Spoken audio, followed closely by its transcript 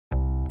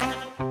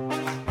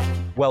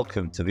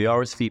Welcome to the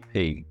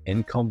RSVP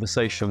In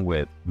Conversation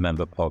With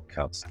member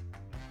podcast.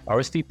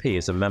 RSVP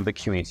is a member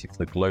community for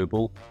the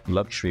global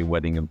luxury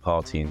wedding and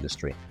party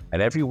industry,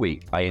 and every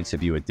week I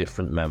interview a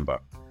different member.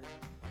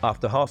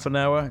 After half an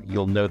hour,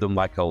 you'll know them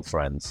like old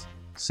friends.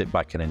 Sit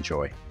back and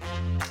enjoy.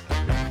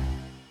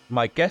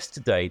 My guest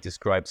today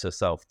describes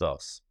herself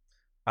thus: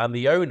 I'm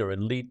the owner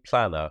and lead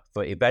planner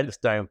for Events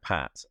Down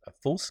Pat, a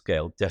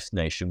full-scale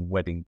destination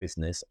wedding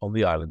business on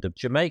the island of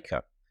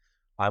Jamaica.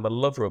 I'm a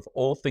lover of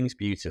all things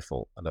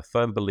beautiful and a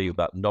firm believer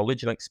that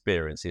knowledge and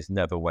experience is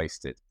never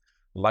wasted.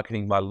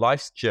 Likening my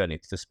life's journey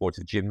to the sport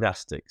of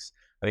gymnastics,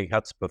 having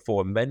had to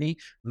perform many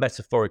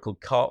metaphorical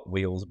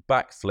cartwheels,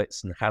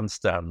 backflips and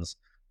handstands,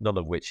 none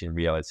of which in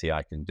reality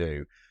I can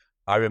do.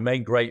 I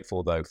remain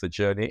grateful though for the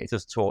journey it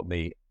has taught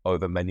me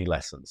over many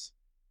lessons.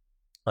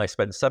 I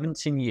spent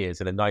 17 years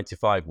in a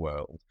 9-to-5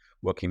 world,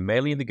 working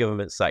mainly in the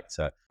government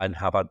sector, and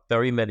have had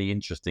very many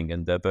interesting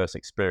and diverse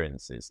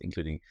experiences,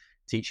 including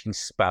teaching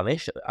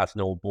Spanish at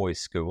an all-boys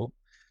school.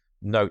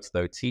 Note,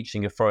 though,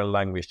 teaching a foreign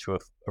language to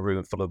a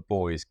room full of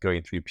boys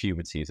going through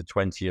puberty as a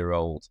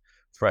 20-year-old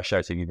fresh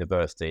out of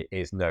university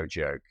is no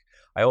joke.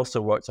 I also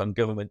worked on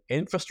government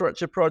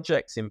infrastructure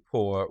projects in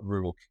poor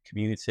rural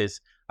communities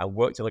and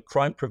worked on a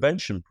crime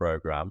prevention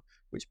program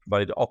which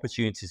provided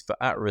opportunities for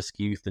at-risk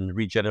youth and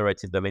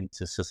regenerated them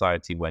into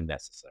society when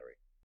necessary.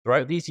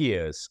 Throughout these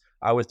years,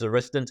 I was the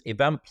resident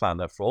event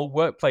planner for all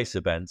workplace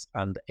events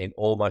and in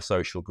all my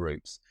social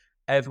groups.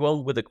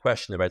 Everyone with a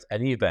question about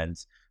any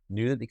event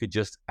knew that they could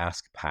just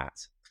ask Pat.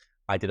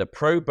 I did a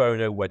pro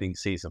bono wedding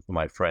season for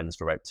my friends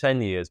for about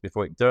 10 years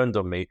before it dawned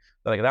on me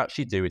that I could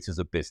actually do it as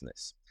a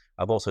business.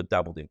 I've also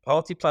dabbled in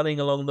party planning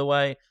along the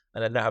way,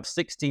 and I now have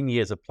 16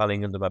 years of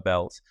planning under my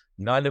belt,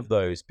 9 of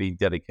those being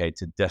dedicated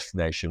to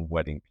destination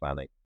wedding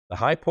planning. The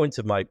high point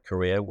of my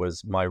career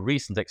was my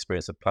recent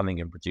experience of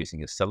planning and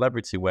producing a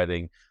celebrity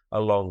wedding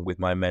along with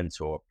my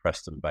mentor,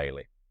 Preston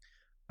Bailey.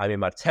 I'm in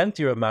my 10th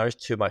year of marriage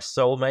to my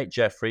soulmate,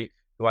 Jeffrey,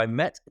 who I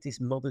met at his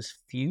mother's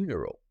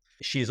funeral.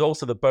 She is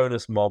also the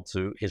bonus mom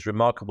to his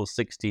remarkable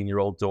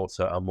 16-year-old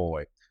daughter,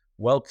 Amoy.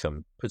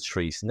 Welcome,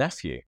 Patrice,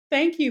 Nephew.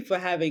 Thank you for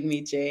having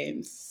me,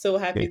 James. So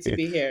happy to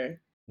be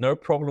here. No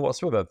problem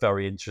whatsoever.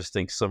 Very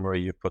interesting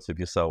summary you've put of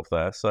yourself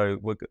there. So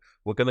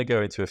we're going to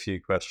go into a few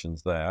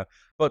questions there.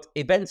 But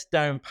Events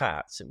Down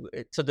Pat,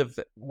 sort of,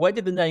 where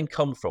did the name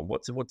come from?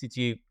 What did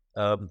you...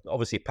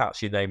 obviously,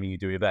 Pat's your name and you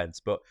do events,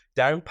 but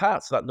Down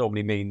Pat, so that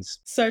normally means...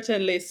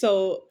 Certainly.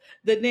 So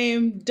the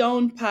name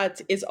Down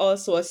Pat is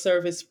also a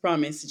service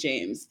promise,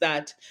 James,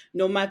 that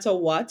no matter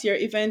what your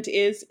event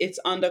is, it's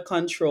under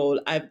control.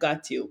 I've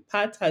got you.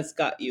 Pat has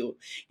got you.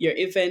 Your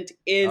event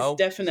is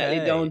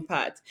definitely Down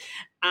Pat.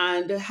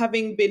 And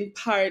having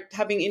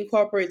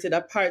incorporated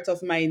a part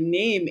of my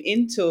name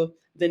into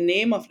the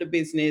name of the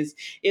business,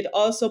 it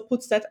also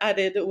puts that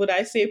added, would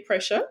I say,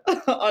 pressure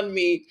on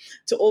me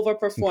to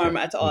overperform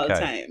at all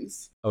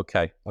times.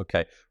 Okay.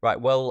 Right.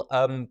 Well,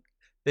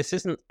 this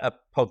isn't a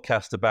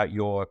podcast about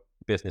your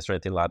business or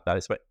anything like that.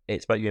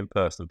 It's about you in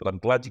person, but I'm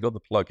glad you got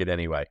the plug in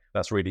anyway.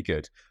 That's really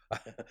good.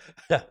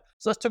 So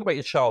let's talk about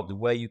your childhood,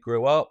 where you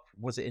grew up.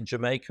 Was it in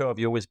Jamaica? Have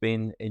you always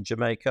been in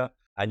Jamaica?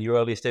 And your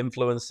earliest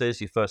influences,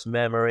 your first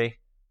memory?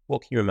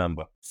 What can you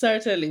remember?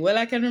 Certainly. Well,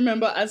 I can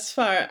remember as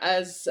far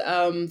as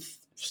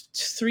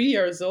 3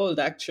 years old,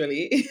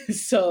 actually.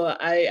 So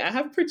I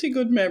have pretty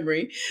good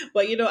memory.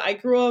 But, I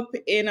grew up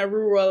in a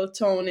rural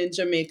town in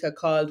Jamaica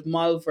called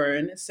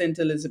Malvern, St.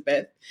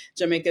 Elizabeth.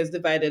 Jamaica is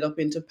divided up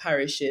into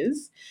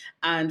parishes.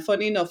 And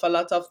funny enough, a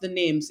lot of the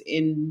names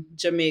in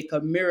Jamaica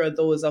mirror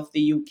those of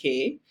the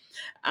UK.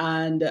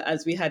 And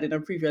as we had in a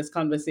previous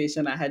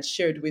conversation I had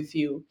shared with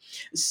you.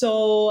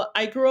 So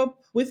I grew up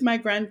with my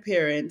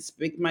grandparents,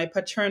 with my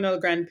paternal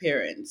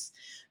grandparents.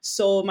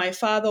 So my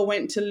father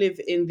went to live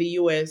in the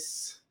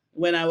US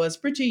when I was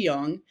pretty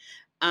young.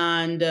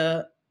 And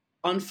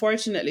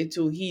unfortunately,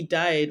 too, he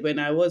died when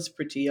I was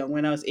pretty young,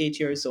 when I was 8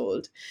 years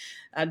old.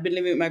 I'd been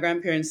living with my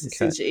grandparents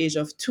since the age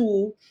of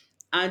 2.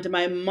 And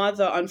my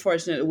mother,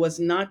 unfortunately, was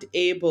not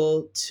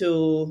able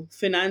to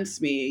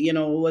finance me,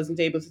 wasn't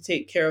able to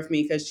take care of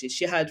me because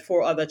she had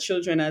 4 other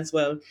children as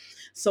well.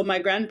 So my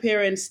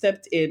grandparents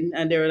stepped in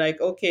and they were like,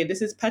 okay,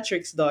 this is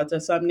Patrick's daughter.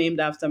 So I'm named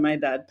after my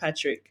dad,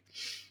 Patrick.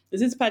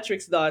 This is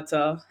Patrick's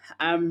daughter.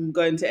 I'm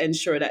going to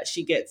ensure that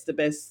she gets the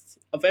best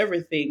of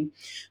everything.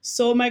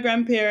 So my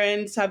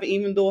grandparents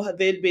even though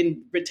they'd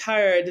been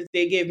retired,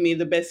 they gave me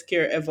the best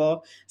care ever,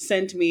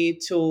 sent me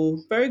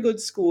to very good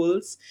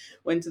schools,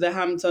 went to the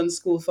Hampton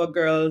School for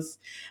Girls,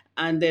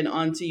 and then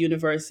on to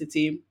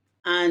university.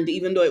 And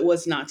even though it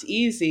was not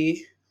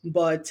easy,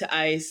 but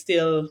I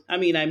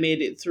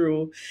made it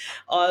through.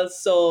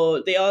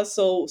 Also, they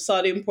also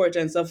saw the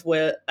importance of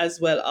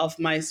of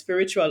my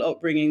spiritual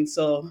upbringing.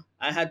 So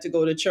I had to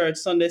go to church,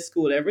 Sunday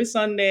school every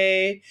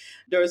Sunday.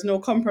 There was no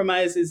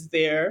compromises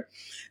there.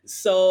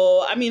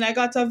 So, I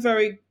got a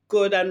very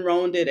good and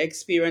rounded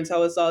experience. I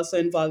was also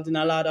involved in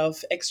a lot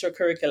of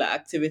extracurricular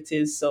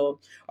activities. So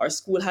our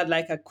school had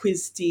like a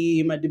quiz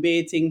team, a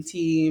debating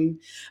team.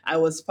 I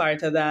was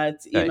part of that.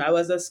 Okay. I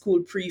was a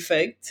school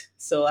prefect,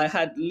 so I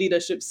had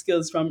leadership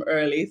skills from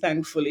early,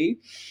 thankfully.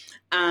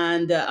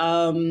 And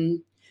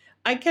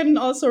I can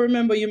also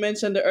remember, you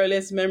mentioned the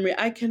earliest memory.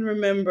 I can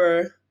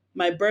remember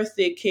my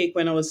birthday cake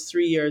when I was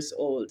 3 years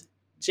old.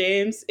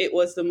 James, it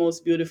was the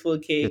most beautiful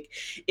cake.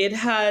 It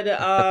had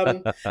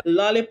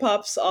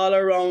lollipops all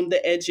around the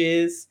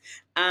edges,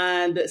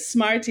 and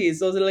Smarties,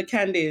 those little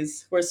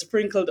candies, were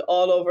sprinkled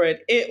all over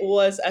it. It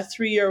was a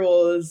 3 year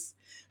old's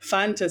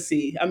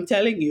fantasy. I'm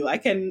telling you,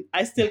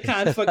 I still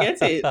can't forget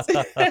it.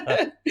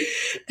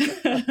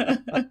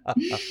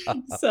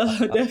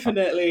 So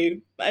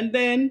definitely. And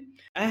then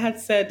I had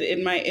said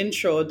in my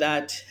intro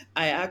that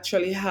I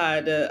actually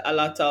had a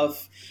lot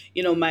of,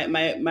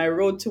 my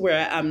road to where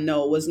I am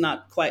now was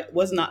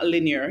not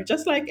linear,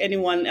 just like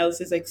anyone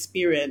else's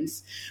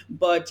experience.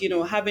 But,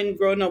 having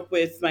grown up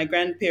with my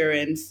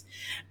grandparents,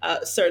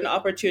 certain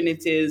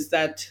opportunities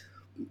that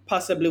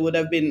possibly would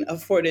have been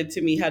afforded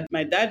to me had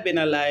my dad been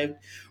alive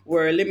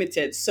were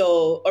limited.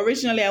 So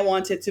originally I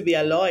wanted to be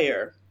a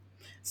lawyer.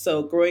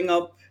 So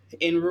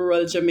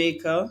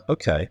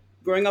Okay.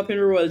 growing up in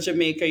rural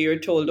Jamaica, you're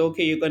told,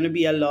 okay, you're going to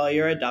be a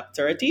lawyer, a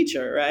doctor, a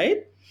teacher,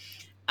 right?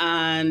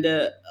 And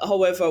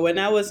however, when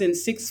I was in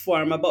sixth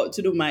form, about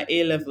to do my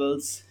A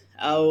levels,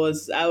 I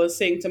was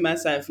saying to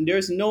myself,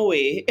 there's no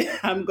way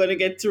I'm going to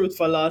get through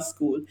for law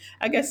school.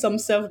 I guess some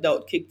self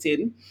doubt kicked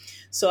in.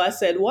 So I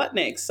said, what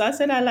next? So I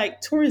said, I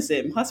like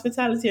tourism,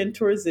 hospitality and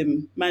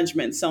tourism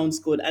management sounds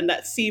good. And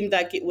that seemed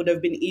like it would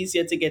have been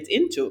easier to get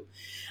into.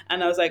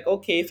 And I was like,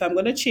 okay, if I'm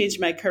going to change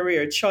my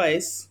career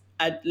choice,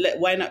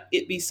 why not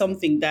it be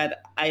something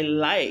that I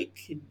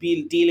like,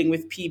 be dealing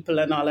with people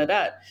and all of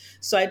that.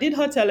 So I did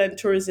hotel and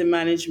tourism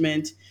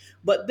management.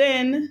 But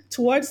then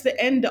towards the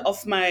end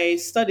of my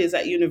studies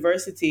at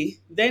university,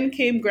 then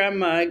came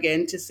grandma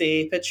again to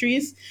say,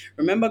 Patrice,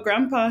 remember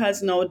grandpa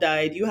has now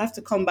died. You have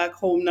to come back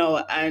home now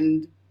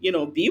and,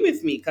 be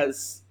with me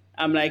because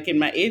I'm like in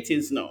my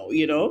 80s now.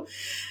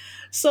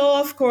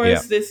 So, of Yeah.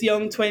 course, this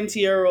young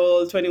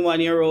 20-year-old,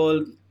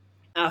 21-year-old,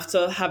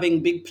 after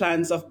having big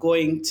plans of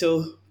going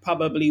to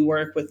probably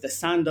work with the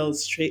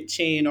sandals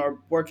chain or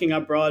working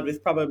abroad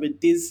with probably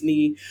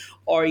Disney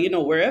or,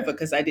 wherever,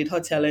 because I did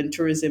hotel and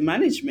tourism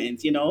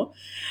management.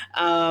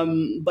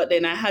 But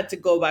then I had to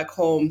go back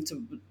home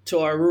to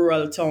our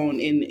rural town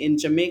in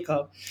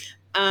Jamaica.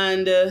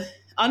 And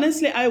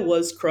honestly, I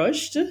was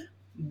crushed,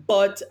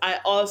 but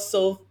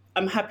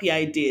I'm happy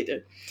I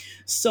did.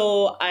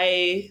 So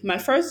my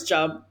first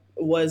job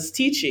was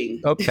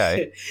teaching.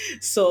 Okay.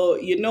 So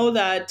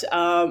that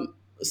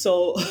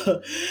so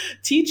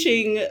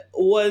teaching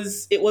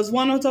was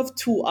one out of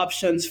two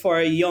options for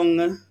a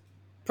young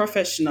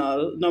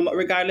professional, no,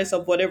 regardless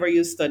of whatever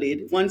you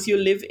studied. Once you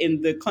live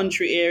in the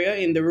country area,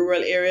 in the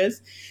rural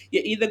areas,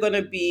 you're either going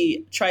to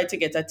be try to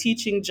get a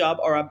teaching job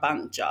or a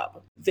bank job.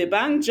 The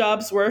bank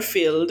jobs were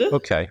filled.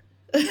 Okay.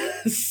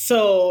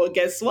 So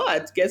guess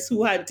what? Guess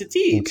who had to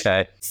teach?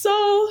 Okay.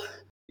 So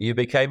You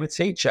became a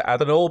teacher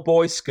at an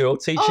all-boys school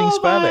teaching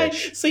oh my!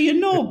 Spanish. So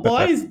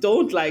boys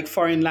don't like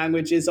foreign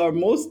languages, or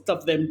most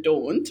of them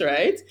don't,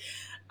 right?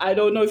 I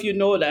don't know if you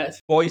know that.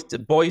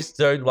 Boys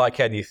don't like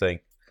anything.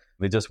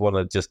 They just want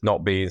to just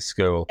not be in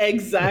school.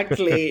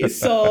 Exactly.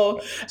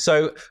 So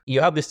So you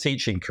had this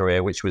teaching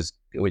career, which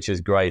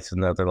is great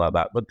and everything like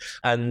that. But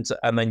and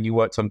then you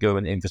worked on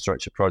government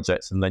infrastructure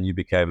projects, and then you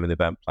became an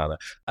event planner.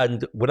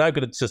 And we're now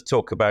going to just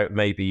talk about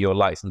maybe your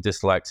likes and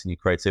dislikes and your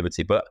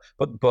creativity. But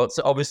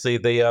obviously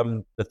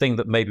the thing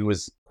that maybe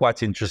was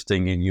quite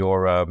interesting in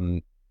your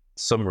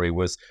summary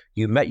was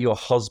you met your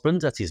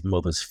husband at his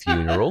mother's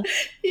funeral.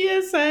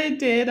 yes, I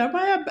did. Am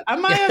I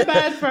a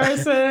bad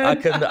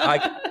person?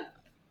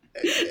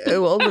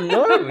 Well,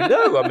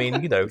 no. I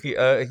mean,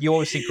 you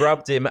obviously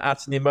grabbed him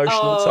at an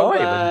emotional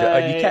time,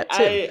 and you kept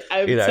him.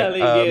 I'm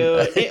telling you,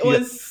 it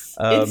was.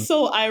 Yeah. It's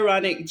so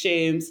ironic,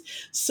 James.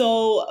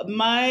 So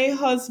my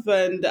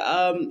husband,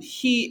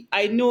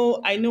 I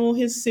know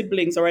his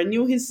siblings, or I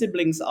knew his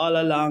siblings all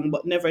along,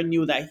 but never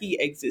knew that he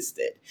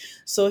existed.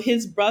 So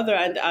his brother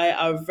and I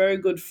are very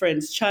good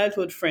friends,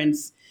 childhood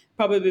friends,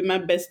 probably my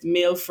best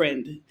male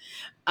friend.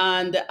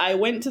 And I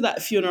went to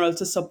that funeral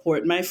to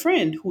support my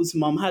friend whose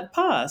mom had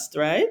passed,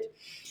 right?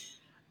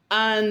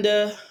 And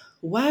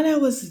while I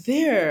was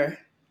there,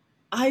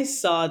 I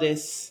saw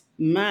this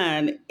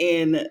man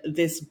in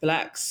this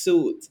black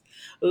suit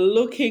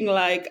looking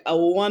like a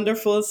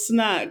wonderful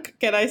snack.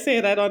 Can I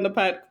say that on the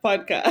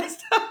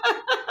podcast?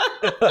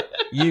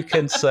 You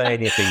can say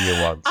anything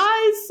you want.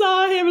 I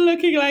saw him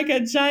looking like a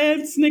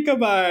giant Snicker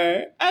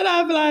bar.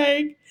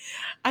 And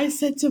I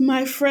said to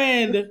my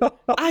friend,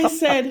 I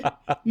said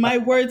my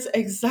words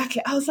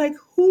exactly. I was like,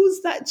 who's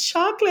that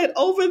chocolate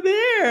over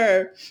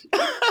there?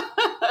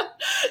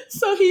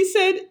 So he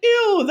said,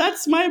 ew,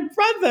 that's my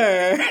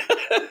brother.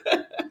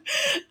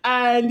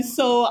 And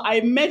so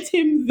I met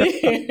him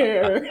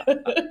there.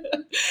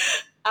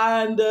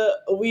 And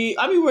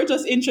we're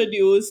just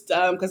introduced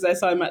because I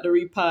saw him at the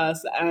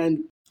repast,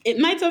 and it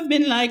might have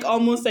been like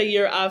almost a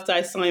year after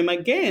I saw him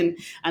again.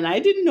 And I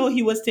didn't know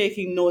he was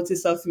taking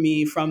notice of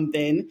me from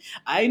then.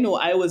 I know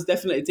I was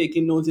definitely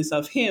taking notice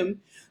of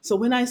him. So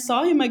when I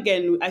saw him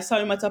again, I saw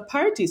him at a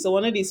party. So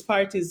one of these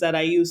parties that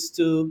I used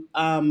to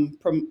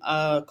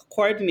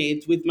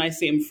coordinate with my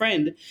same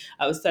friend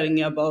I was telling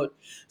you about.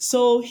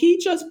 So he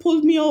just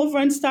pulled me over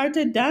and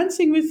started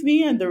dancing with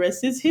me, and the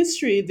rest is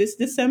history. This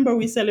December,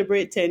 we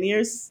celebrate 10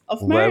 years of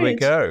There we marriage.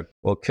 go.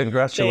 Well, Thank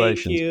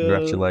congratulations. you.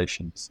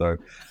 Congratulations. So,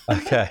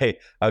 okay.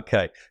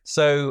 Okay.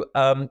 So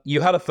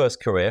you had a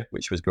first career,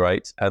 which was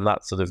great. And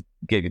that sort of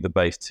gave you the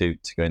base to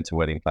go into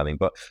wedding planning.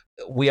 But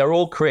we are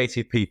all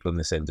creative people in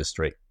this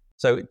industry.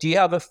 So do you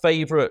have a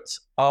favorite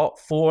art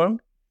form?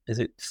 Is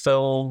it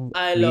film,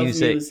 I love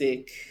music,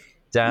 music.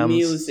 dance?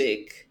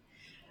 Music.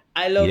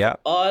 I love Yeah.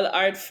 all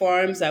art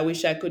forms. I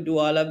wish I could do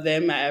all of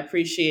them. I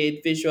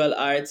appreciate visual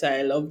arts.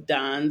 I love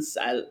dance.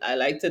 I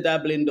like to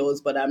dabble in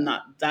those, but I'm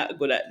not that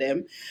good at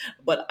them.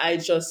 But I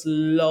just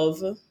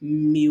love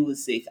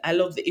music. I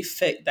love the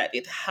effect that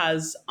it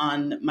has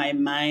on my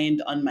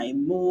mind, on my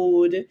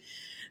mood.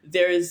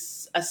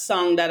 There's a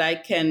song that I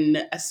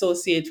can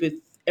associate with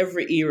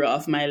every era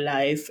of my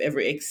life,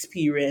 every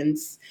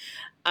experience.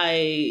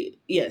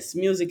 Yes,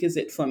 music is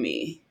it for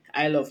me.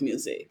 I love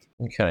music.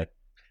 Okay.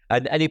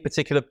 And any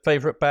particular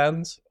favorite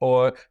bands,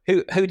 or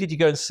who did you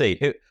go and see?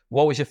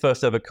 What was your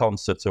first ever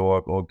concert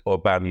or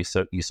band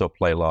you saw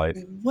play live?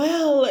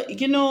 Well,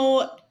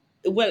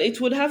 it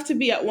would have to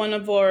be at one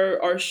of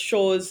our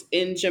shows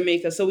in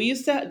Jamaica. So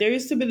there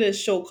used to be this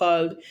show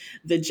called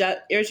the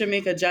Air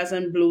Jamaica Jazz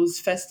and Blues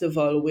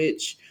Festival,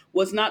 which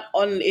was not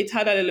only, it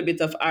had a little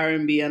bit of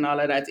R&B and all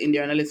of that in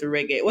there and a little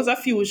reggae. It was a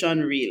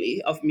fusion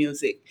really of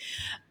music.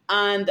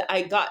 And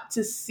I got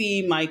to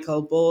see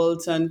Michael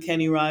Bolton,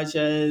 Kenny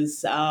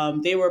Rogers.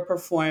 They were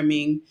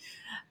performing.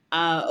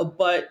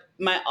 But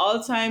my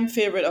all-time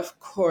favorite, of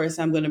course,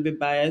 I'm going to be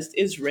biased,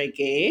 is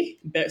reggae.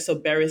 So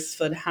Beres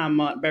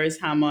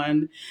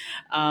Hammond,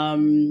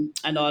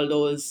 and all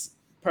those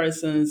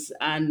persons.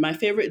 And my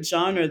favorite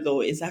genre,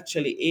 though, is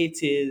actually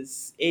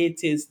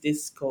 80s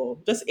disco,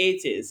 just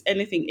 80s,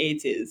 anything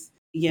 80s.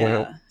 Well,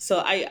 Yeah.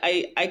 So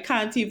I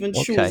can't even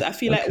choose. okay, I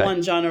feel like okay,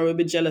 one genre would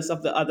be jealous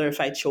of the other if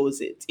I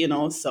chose it.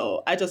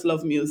 So I just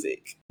love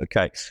music.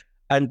 okay.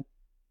 And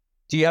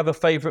do you have a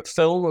favorite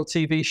film or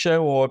TV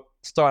show or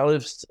style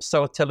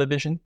of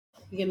television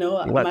you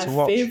like My to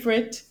watch?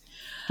 favorite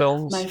My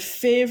Films?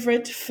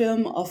 favorite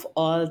film of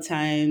all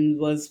time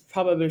was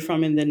probably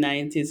from in the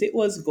 90s. It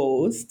was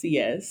Ghost,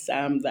 yes.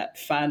 I'm that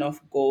fan of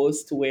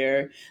Ghost,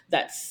 where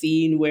that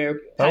scene where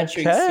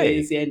Patrick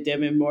Okay, Swayze and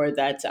Demi Moore,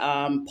 that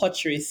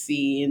pottery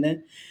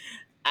scene,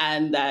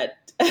 and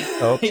that, yeah,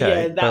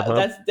 okay,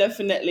 that's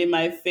definitely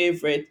my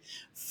favorite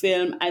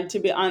film. And to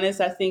be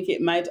honest, I think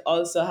it might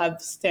also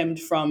have stemmed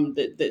from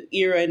the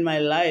era in my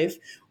life,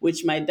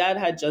 which my dad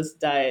had just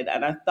died.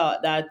 And I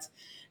thought that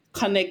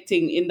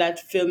connecting in that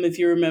film, if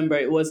you remember,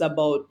 it was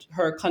about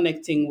her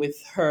connecting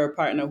with her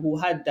partner who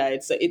had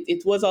died. So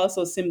it was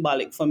also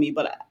symbolic for me,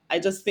 but I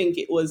just think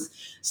it was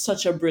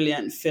such a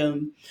brilliant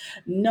film.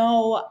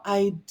 No,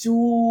 I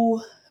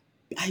do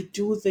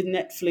the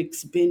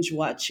Netflix binge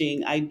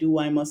watching. I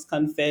must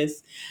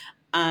confess.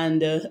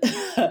 And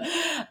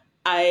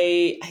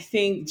I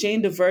think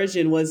Jane the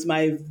Virgin was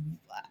my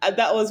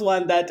that was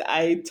one that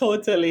I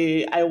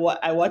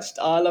watched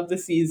all of the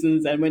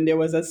seasons, and when there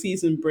was a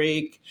season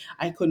break,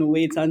 I couldn't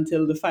wait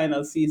until the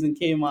final season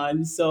came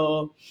on.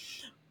 So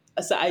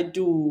I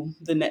do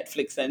the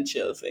Netflix and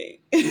chill thing.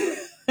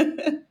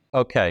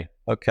 okay,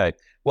 okay.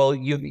 Well,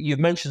 you've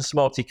mentioned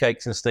Smarty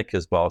Cakes and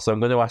Snickers bar, so I'm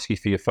going to ask you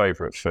for your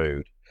favorite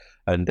food.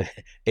 And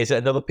is it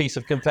another piece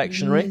of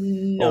confectionery,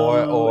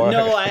 or No, or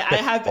no, I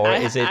have or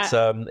is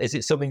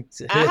it something?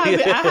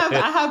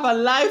 I have a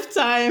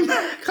lifetime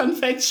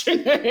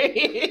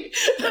confectionery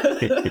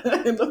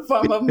in the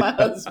form of my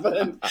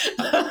husband.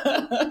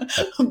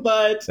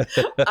 But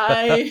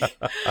I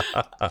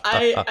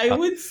I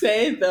would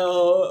say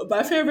though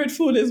my favorite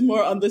food is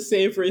more on the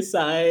savory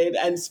side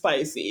and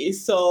spicy.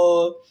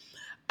 So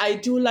I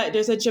do like,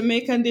 there's a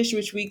Jamaican dish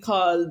which we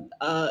call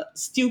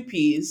stew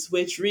peas,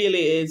 which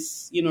really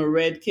is,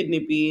 red kidney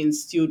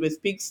beans stewed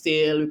with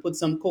pigtail. We put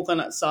some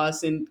coconut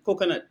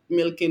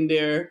milk in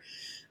there,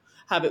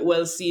 have it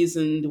well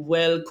seasoned,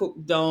 well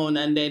cooked down,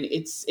 and then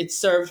it's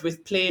served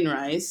with plain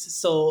rice.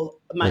 So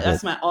Mhm.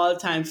 that's my all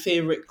time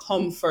favorite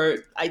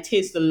comfort. I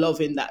taste the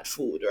love in that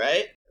food,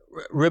 right?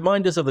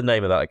 Remind us of the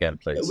name of that again,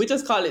 please. We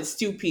just call it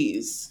stew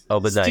peas. Oh,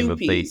 the name of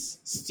the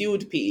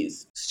Stewed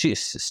peas.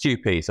 stew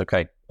peas.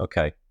 Okay,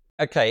 okay,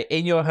 okay.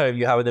 In your home,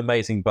 you have an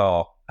amazing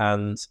bar,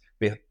 and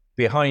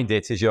behind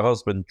it is your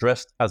husband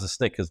dressed as a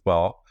Snickers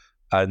bar,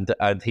 and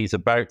he's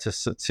about to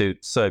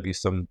serve you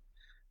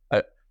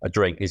a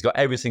drink. He's got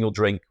every single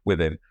drink with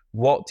him.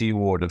 What do you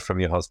order from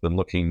your husband?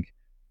 Looking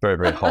very,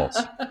 very hot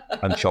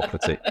and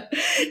chocolatey.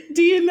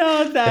 Do you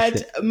know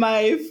that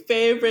my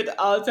favorite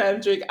all-time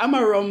drink? I'm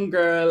a rum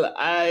girl.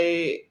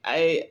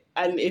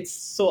 And it's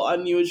so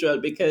unusual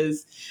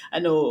because I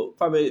know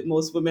probably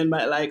most women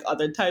might like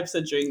other types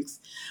of drinks,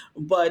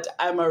 but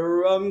I'm a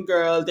rum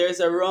girl. There's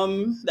a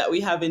rum that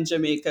we have in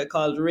Jamaica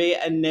called Ray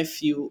and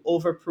Nephew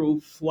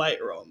Overproof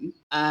White Rum,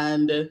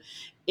 and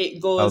it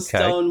goes Okay.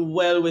 down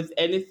well with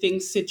anything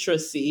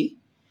citrusy.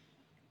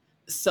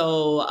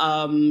 So,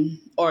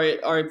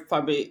 or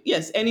probably,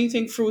 yes,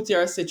 anything fruity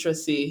or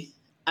citrusy.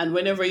 And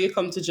whenever you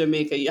come to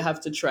Jamaica, you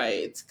have to try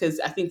it because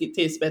I think it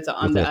tastes better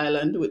on With the it.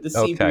 island with the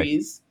sea Okay.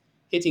 breeze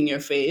hitting your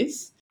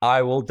face.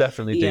 I will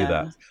definitely do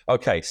that. Yeah.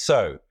 Okay.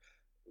 So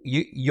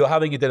you're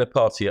having a dinner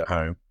party at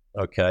home.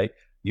 Okay.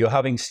 You're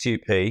having stew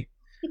pea.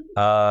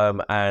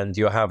 And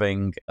you're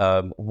having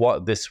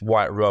this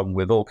white rum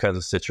with all kinds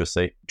of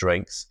citrusy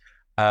drinks.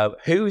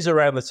 Who's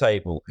around the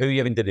table? Who are you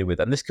having dinner with?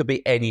 And this could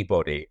be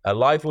anybody,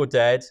 alive or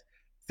dead,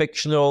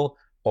 fictional,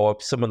 or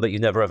someone that you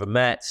never ever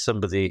met,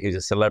 somebody who's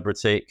a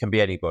celebrity. It can be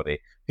anybody.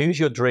 Who's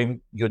your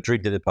dream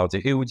dinner party?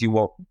 Who would you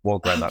want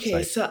around that Okay,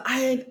 table? so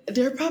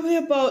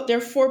there are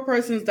four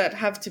persons that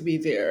have to be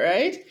there,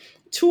 right?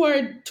 Two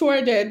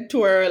are dead,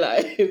 two are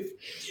alive.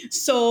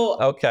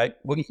 So Okay,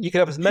 well you can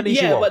have as many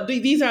as you yeah, want. but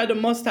these are the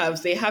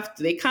must-haves. They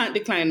can't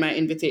decline my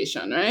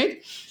invitation,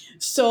 right?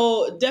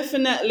 So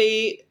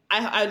definitely,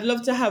 I'd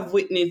love to have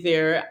Whitney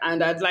there,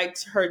 and I'd like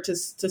her to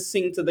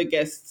sing to the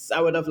guests. I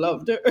would have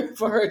loved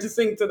for her to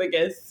sing to the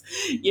guests,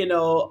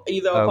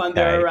 either upon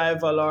their Okay,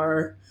 arrival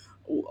or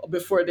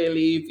before they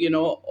leave,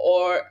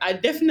 or I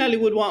definitely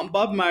would want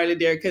Bob Marley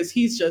there because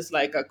he's just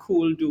like a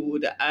cool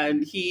dude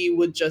and he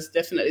would just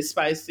definitely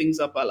spice things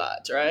up a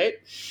lot, right?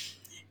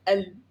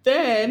 And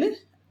then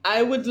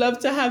I would love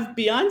to have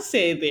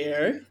Beyonce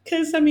there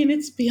because, I mean,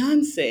 it's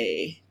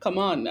Beyonce. Come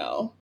on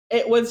now.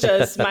 It was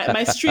just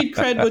my street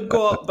cred would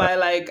go up by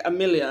like a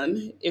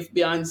million if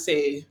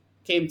Beyonce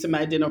came to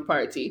my dinner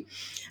party.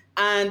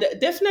 And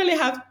definitely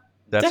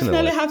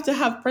definitely. have to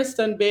have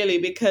Preston Bailey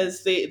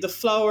because the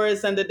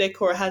flowers and the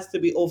decor has to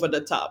be over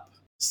the top.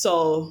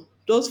 So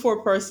those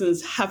four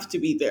persons have to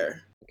be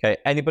there. Okay,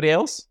 anybody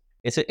else?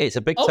 It's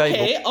a big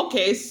table.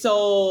 Okay.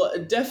 So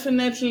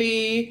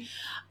definitely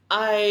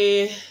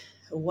I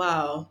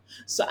wow.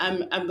 So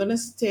I'm gonna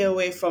stay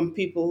away from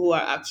people who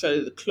are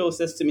actually the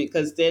closest to me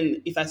because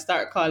then if I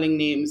start calling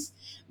names,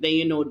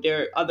 then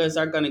there others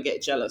are gonna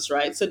get jealous,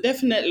 right? So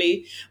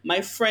definitely my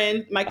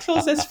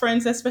closest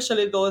friends,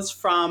 especially those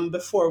from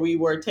before we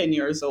were 10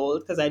 years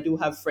old, because I do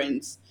have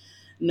friends.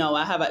 No,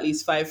 I have at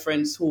least five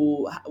friends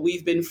who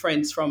we've been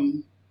friends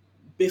from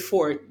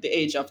before the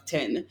age of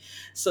 10.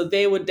 So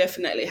they would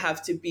definitely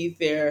have to be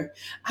there.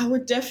 I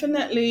would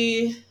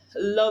definitely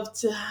love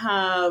to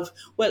have,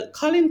 well,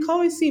 Colin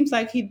Cowie seems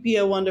like he'd be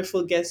a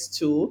wonderful guest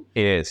too.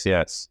 He is,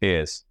 yes, he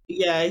is.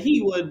 Yeah,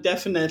 he would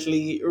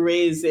definitely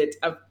raise it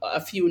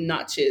a few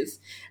notches,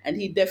 and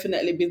he'd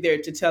definitely be there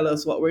to tell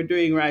us what we're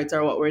doing right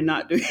or what we're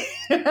not doing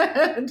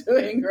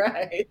doing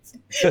right.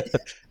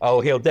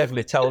 Oh, he'll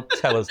definitely tell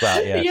us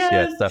that. Yes,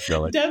 Yes,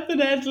 definitely.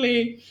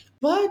 definitely.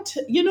 But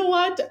you know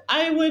what?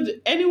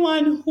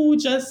 Anyone who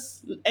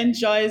just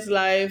enjoys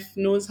life,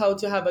 knows how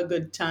to have a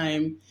good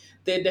time,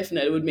 they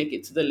definitely would make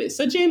it to the list.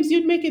 So, James,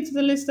 you'd make it to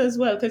the list as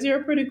well because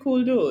you're a pretty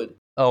cool dude.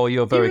 Oh,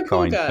 you're very You're a cool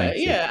kind. guy. Thank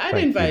you. Yeah, I'd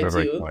Thank you. You're invite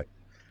very you. kind.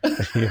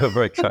 You're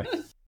very kind.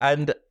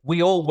 And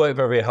we all work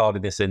very, very hard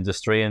in this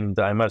industry. And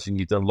I imagine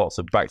you've done lots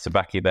of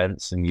back-to-back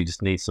events and you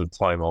just need some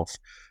time off.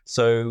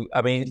 So,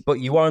 I mean, but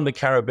you are in the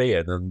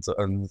Caribbean.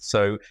 And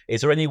so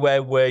is there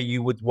anywhere where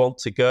you would want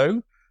to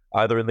go,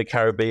 either in the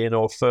Caribbean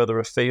or further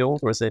afield?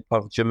 Or is it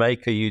part of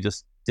Jamaica you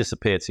just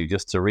disappear to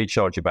just to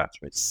recharge your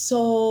batteries?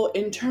 So,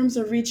 in terms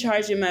of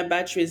recharging my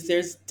batteries,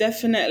 there's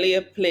definitely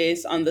a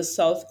place on the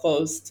South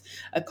Coast,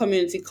 a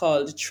community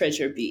called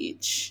Treasure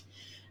Beach.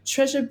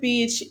 Treasure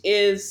Beach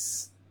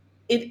is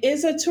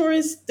a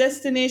tourist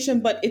destination,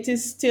 but it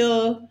is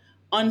still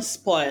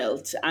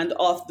unspoiled and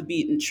off the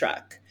beaten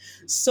track.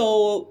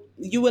 So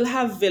you will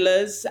have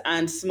villas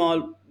and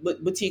small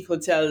boutique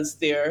hotels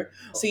there.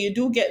 So you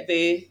do get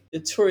the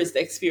tourist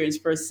experience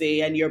per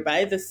se, and you're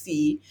by the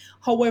sea.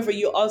 However,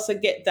 you also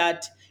get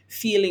that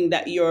feeling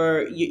that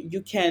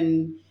you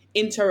can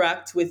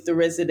interact with the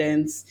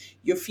residents.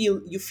 You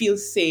feel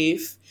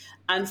safe.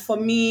 And for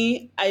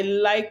me, I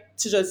like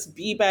to just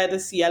be by the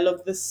sea. I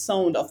love the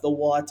sound of the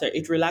water.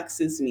 It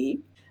relaxes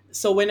me.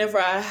 So whenever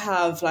I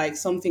have like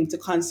something to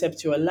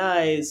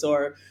conceptualize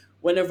or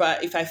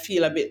if I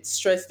feel a bit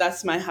stressed,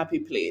 that's my happy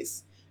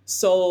place.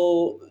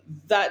 So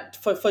that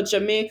for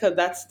Jamaica,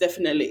 that's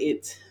definitely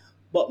it.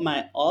 But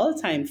my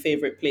all-time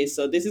favorite place.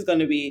 So this is going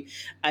to be.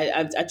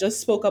 I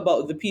just spoke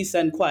about the peace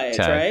and quiet,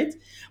 Okay. right?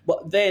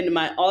 But then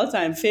my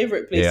all-time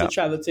favorite place to Yeah.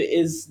 travel to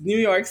is New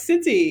York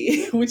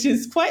City, which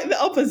is quite the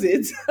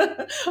opposite.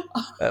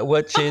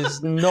 Which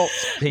is not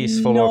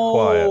peaceful or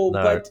quiet. No,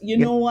 No. but you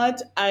know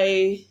what?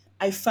 I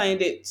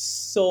find that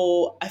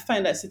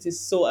city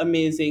so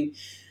amazing.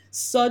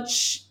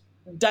 Such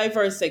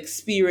diverse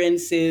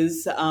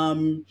experiences.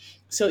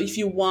 So if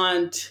you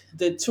want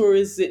the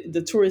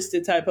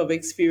touristy type of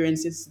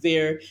experience, it's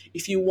there.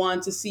 If you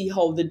want to see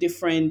how the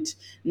different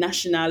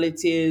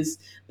nationalities,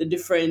 the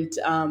different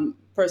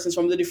persons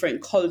from the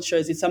different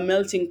cultures, it's a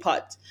melting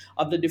pot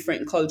of the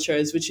different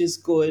cultures, which is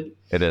good.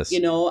 It is.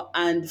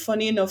 And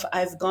funny enough,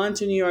 I've gone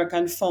to New York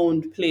and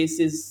found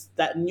places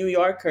that New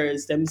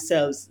Yorkers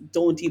themselves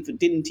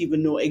didn't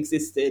even know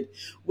existed,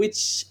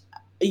 which,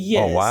 Oh,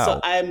 yes, so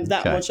wow. I'm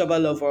that Okay. much of a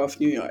lover of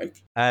New York.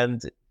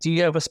 And do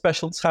you have a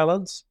special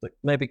talent that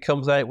maybe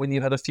comes out when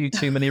you've had a few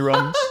too many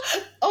rums?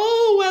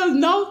 Oh, well,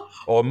 no.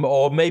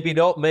 Or maybe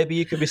not. Maybe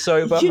you could be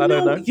sober. I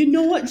don't know. You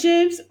know what,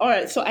 James? All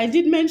right, so I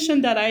did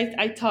mention that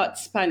I taught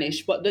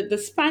Spanish, but the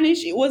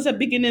Spanish, it was a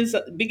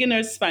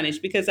beginner's Spanish,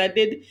 because I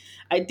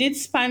did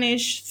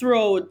Spanish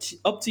throughout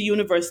up to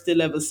university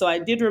level. So I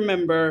did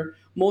remember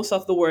most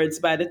of the words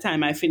by the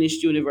time I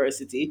finished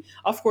university.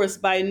 Of course,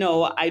 by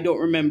now I don't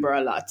remember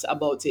a lot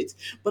about it.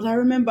 But I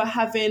remember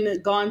having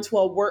gone to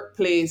a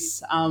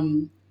workplace,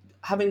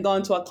 having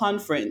gone to a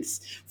conference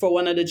for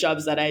one of the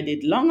jobs that I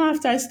did long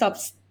after I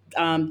stopped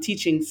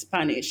teaching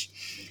Spanish.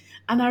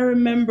 And I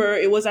remember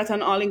it was at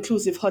an all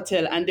inclusive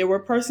hotel, and there were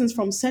persons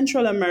from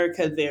Central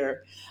America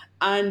there.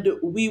 And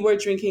we were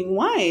drinking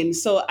wine.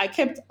 So I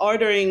kept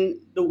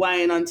ordering the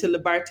wine until the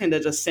bartender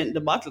just sent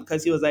the bottle,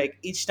 because he was like,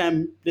 each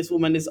time this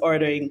woman is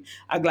ordering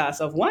a glass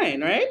of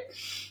wine, right?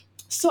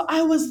 So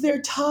I was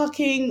there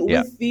talking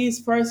Yeah. with these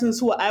persons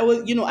who I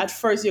was, at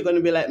first you're going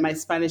to be like, my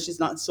Spanish is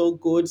not so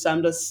good. So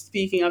I'm just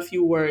speaking a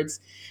few words.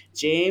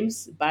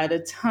 James, by the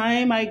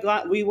time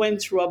we went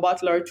through a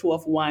bottle or two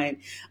of wine,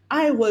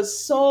 I was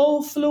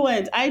so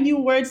fluent. I knew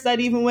words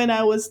that even when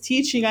I was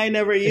teaching, I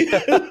never used.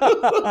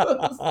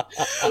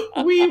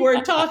 We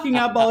were talking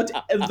about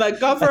the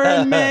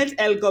government,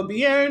 el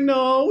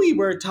gobierno. We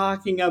were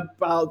talking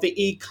about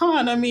the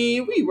economy.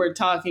 We were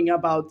talking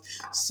about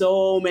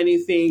so many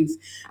things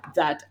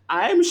that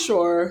I'm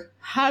sure,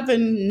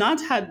 having not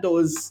had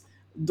those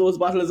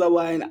bottles of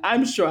wine,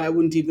 I'm sure I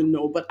wouldn't even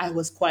know. But I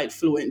was quite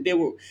fluent. They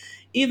were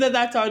either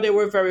that or they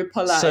were very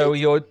So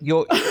polite.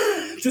 you're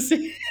To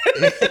say,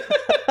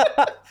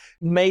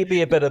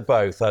 maybe a bit of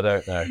both. I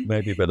don't know.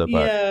 Maybe a bit of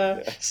both. yeah.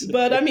 Yes.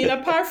 But I mean,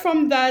 apart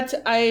from that,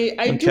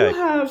 I do Okay.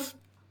 have,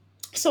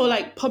 so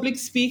like public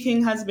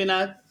speaking has been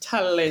a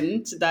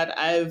talent that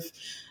I've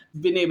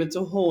been able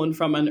to hone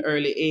from an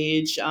early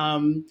age.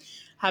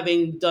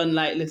 Having done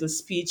like little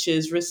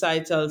speeches,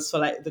 recitals for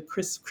like the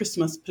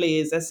Christmas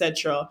plays,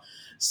 etc.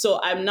 So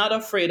I'm not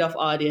afraid of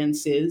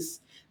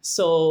audiences.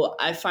 So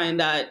I find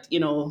that,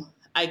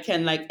 I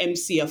can like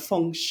MC a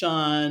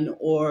function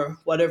or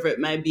whatever it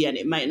might be, and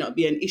it might not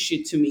be an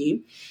issue to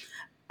me.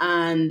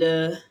 And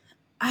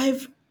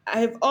I've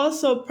I've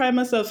also pride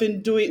myself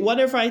in doing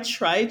whatever I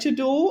try to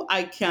do,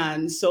 I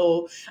can.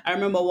 So I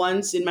remember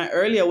once in my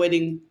earlier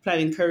wedding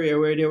planning career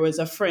where there was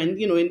a friend,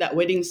 in that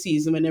wedding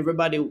season when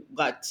everybody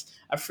got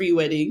a free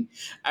wedding.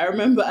 I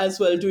remember as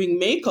well doing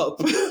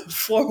makeup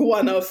for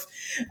one of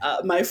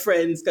my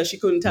friends, because she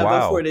couldn't have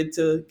Wow. afforded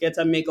to get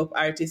a makeup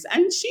artist.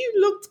 And she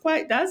looked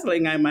quite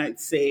dazzling, I might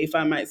say, if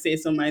I might say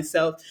so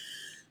myself.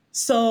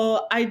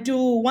 So I do,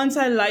 once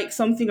I like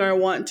something or I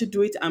want to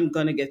do it, I'm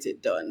going to get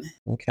it done.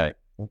 Okay.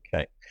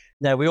 Okay.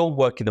 Now, we all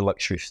work in the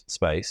luxury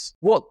space.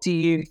 What do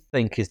you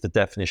think is the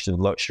definition of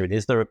luxury?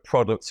 Is there a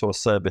product or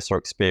service or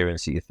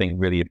experience that you think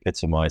really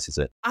epitomizes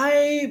it?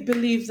 I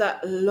believe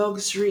that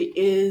luxury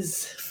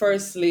is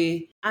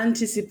firstly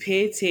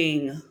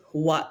anticipating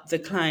what the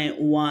client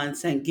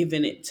wants and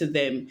giving it to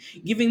them,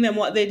 giving them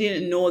what they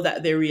didn't know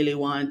that they really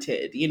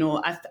wanted.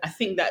 I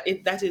think that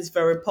that is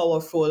very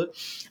powerful.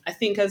 I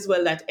think as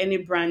well that any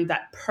brand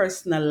that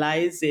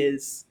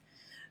personalizes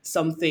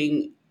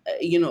something,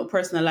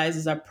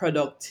 personalizes a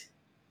product,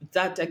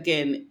 that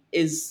again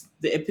is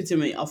the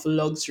epitome of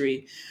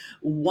luxury.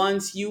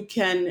 Once you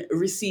can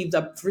receive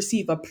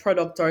a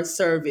product or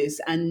service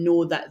and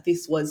know that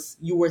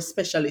you were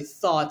specially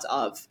thought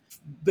of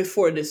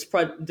before this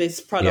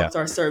Yeah. product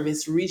or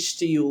service reached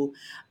to you,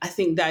 I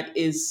think that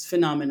is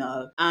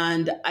phenomenal.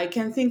 And I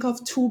can think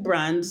of two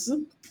brands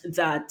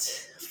that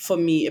for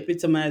me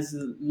epitomize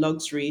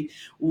luxury,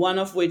 one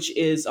of which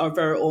is our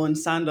very own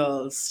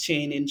sandals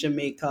chain in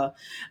Jamaica.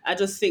 I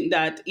just think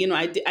that,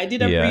 I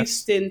did a brief Yes.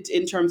 stint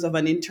in terms of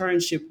an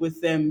internship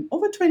with them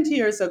over 20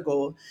 years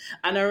ago.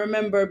 And I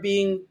remember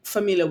being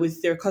familiar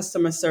with their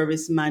customer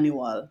service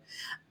manual.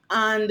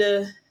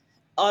 And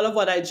all of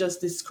what I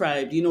just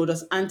described,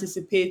 just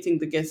anticipating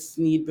the guest's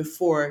need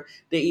before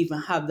they even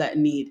have that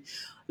need,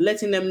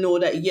 letting them know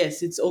that,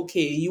 yes, it's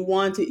okay. You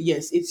want it.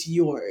 Yes, it's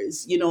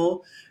yours.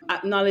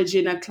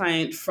 Acknowledging a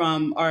client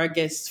or a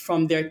guest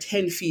from their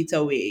 10 feet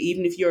away,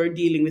 even if you're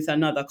dealing with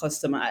another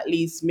customer, at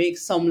least make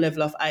some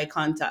level of eye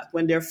contact.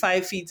 When they're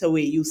 5 feet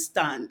away, you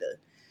stand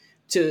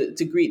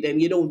to greet them.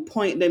 You don't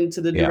point them to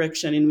the Yeah.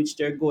 direction in which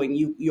they're going.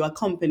 You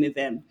accompany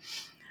them.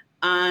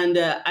 And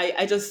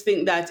I just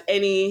think that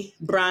any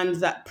brand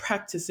that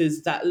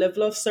practices that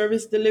level of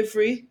service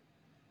delivery,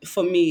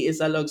 for me, is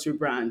a luxury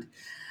brand.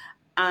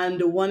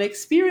 And one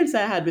experience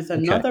I had with Okay.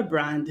 another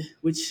brand,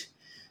 which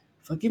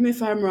forgive me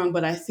if I'm wrong,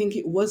 but I think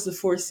it was the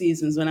Four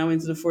Seasons. When I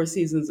went to the Four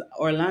Seasons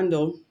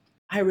Orlando,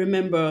 I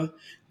remember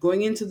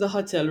going into the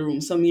hotel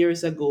room some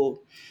years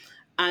ago,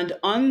 and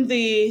on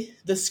the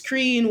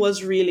screen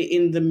was really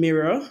in the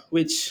mirror,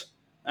 which,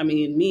 I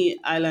mean, me,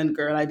 island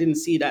girl, I didn't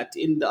see that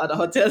in the other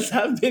hotels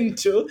I've been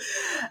to.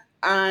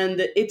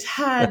 And it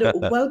had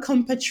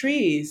welcome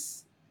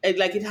Patrice.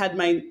 Like it had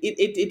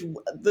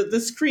the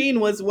screen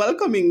was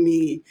welcoming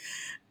me,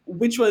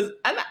 which was,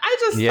 and I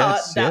just thought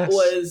Yes, that yes.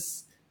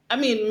 was, I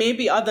mean,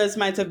 maybe others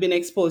might have been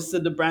exposed to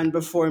the brand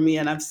before me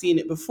and I've seen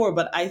it before,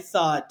 but I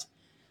thought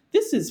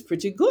this is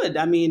pretty good.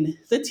 I mean,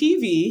 the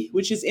TV,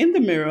 which is in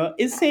the mirror,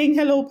 is saying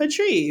hello,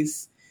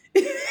 Patrice.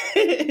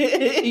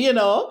 you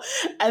know,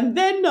 and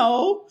then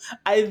no,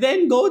 I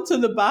then go to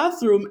the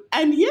bathroom,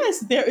 and yes,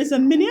 there is a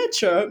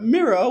miniature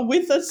mirror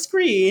with a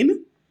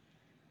screen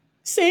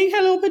saying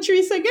hello,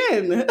 Patrice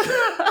again.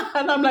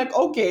 And I'm like,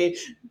 okay,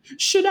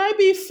 should I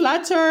be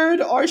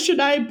flattered or should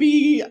I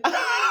be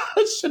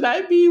should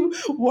I be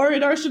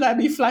worried or should I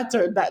be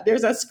flattered that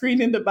there's a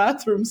screen in the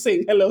bathroom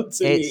saying hello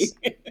to me? It's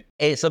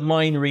it's a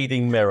mind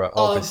reading mirror,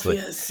 obviously.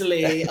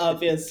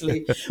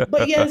 Obviously.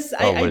 But yes,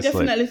 I Obviously.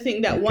 definitely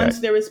think that Okay. once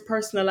there is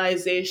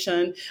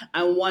personalization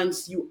and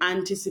once you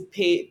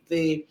anticipate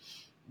the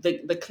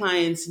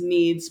client's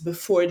needs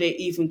before they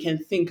even can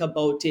think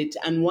about it.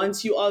 And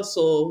once you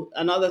also,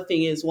 another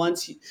thing is,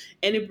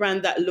 any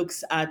brand that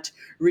looks at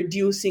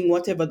reducing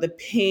whatever the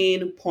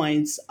pain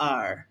points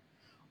are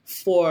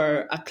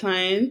for a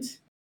client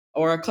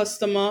or a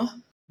customer,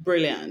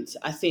 brilliant.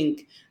 I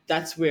think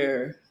that's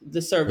where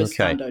the service Okay.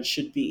 standard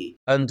should be.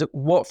 And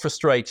what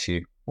frustrates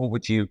you? What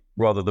would you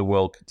rather the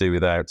world could do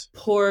without?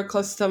 Poor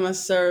customer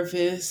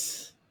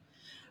service,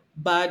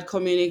 bad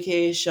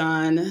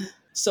communication.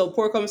 So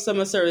poor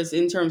customer service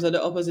in terms of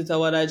the opposite of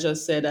what I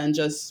just said, and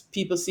just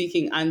people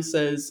seeking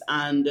answers,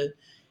 and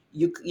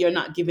you're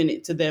not giving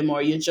it to them,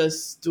 or you're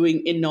just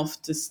doing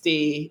enough to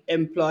stay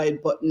employed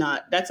but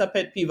not. That's a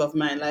pet peeve of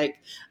mine. Like,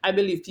 I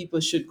believe people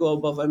should go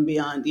above and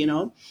beyond,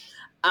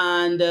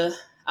 And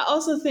I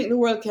also think the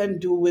world can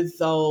do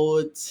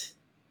without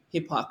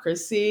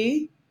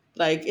hypocrisy.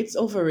 Like, it's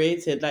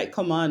overrated. Like,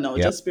 come on now,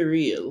 Yep. just be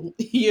real,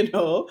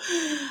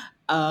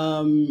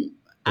 Um,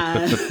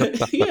 and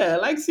yeah,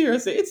 like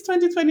seriously, it's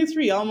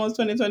 2023, almost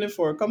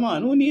 2024. Come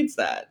on, who needs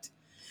that?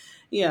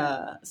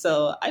 Yeah.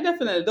 So I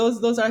definitely,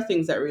 those are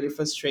things that really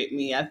frustrate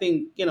me. I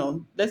think,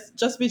 let's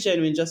just be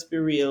genuine, just be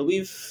real.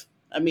 We've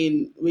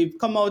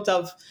come out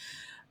of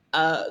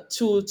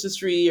 2 to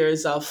 3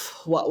 years of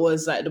what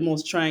was like the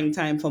most trying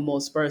time for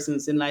most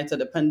persons in light of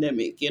the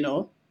pandemic.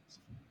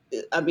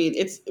 I mean,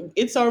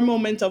 it's our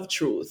moment of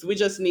truth. We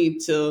just need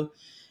to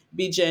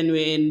be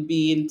genuine,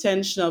 be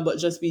intentional, but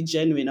just be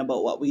genuine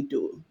about what we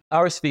do.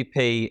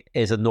 RSVP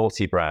is a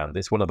naughty brand.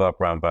 It's one of our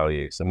brand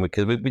values. And we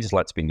just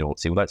like to be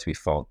naughty. We like to be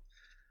fun.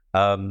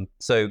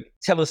 So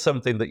tell us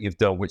something that you've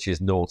done which is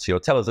naughty,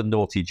 or tell us a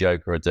naughty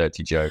joke or a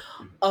dirty joke.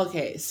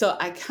 Okay, so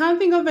I can't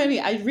think of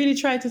any. I really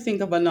tried to think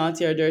of a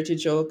naughty or dirty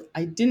joke.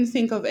 I didn't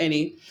think of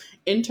any.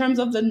 In terms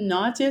of the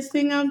naughtiest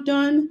thing I've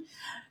done,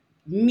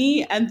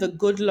 me and the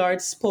good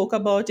Lord spoke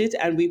about it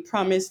and we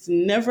promised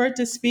never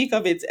to speak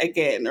of it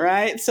again,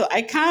 right? So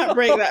I can't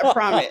break that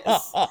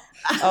promise.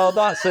 Oh,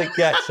 that's a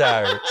get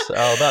out.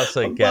 Oh, that's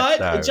a get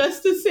But out.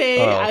 just to say,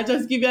 Oh. I'll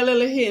just give you a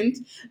little hint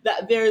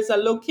that there is a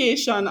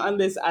location on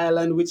this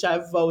island which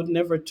I've vowed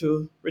never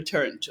to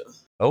return to.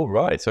 Oh,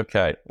 right.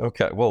 Okay.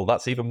 Well,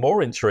 that's even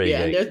more Yeah,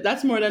 intriguing. and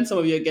that's more than some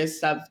of your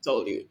guests have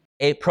told you.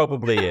 It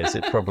probably is.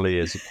 It probably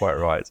is. You're quite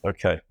right.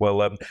 Okay.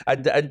 Well,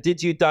 and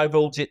did you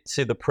divulge it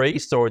to the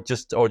priest or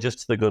just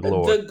to the good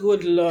Lord? The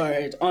good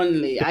Lord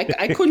only. I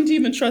couldn't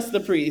even trust the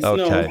priest.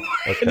 Okay. No,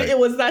 Okay. it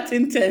was that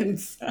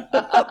intense.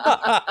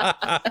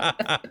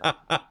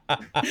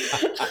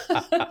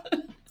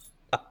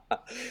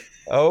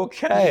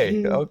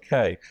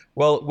 Okay.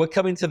 Well, we're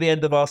coming to the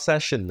end of our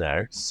session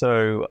now.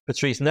 So,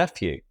 Patrice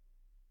Nephew,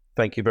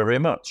 thank you very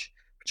much.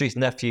 Patrice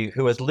Nephew,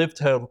 who has lived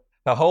her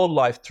whole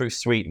life through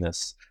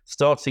sweetness,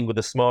 starting with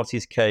a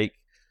Smarties cake,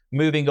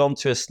 moving on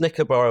to a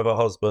Snicker bar of a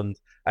husband,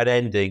 and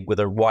ending with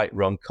a white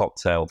rum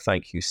cocktail.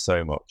 Thank you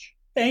so much.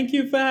 Thank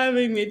you for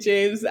having me,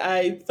 James.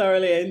 I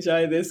thoroughly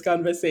enjoyed this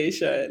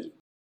conversation.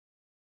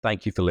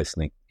 Thank you for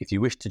listening. If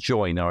you wish to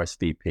join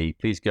RSVP,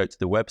 please go to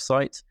the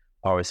website,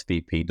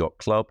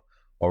 rsvp.club,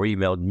 or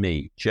email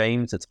me,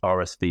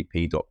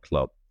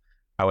 james@rsvp.club.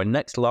 Our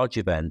next large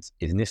event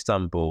is in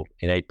Istanbul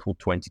in April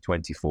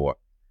 2024.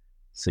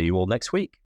 See you all next week.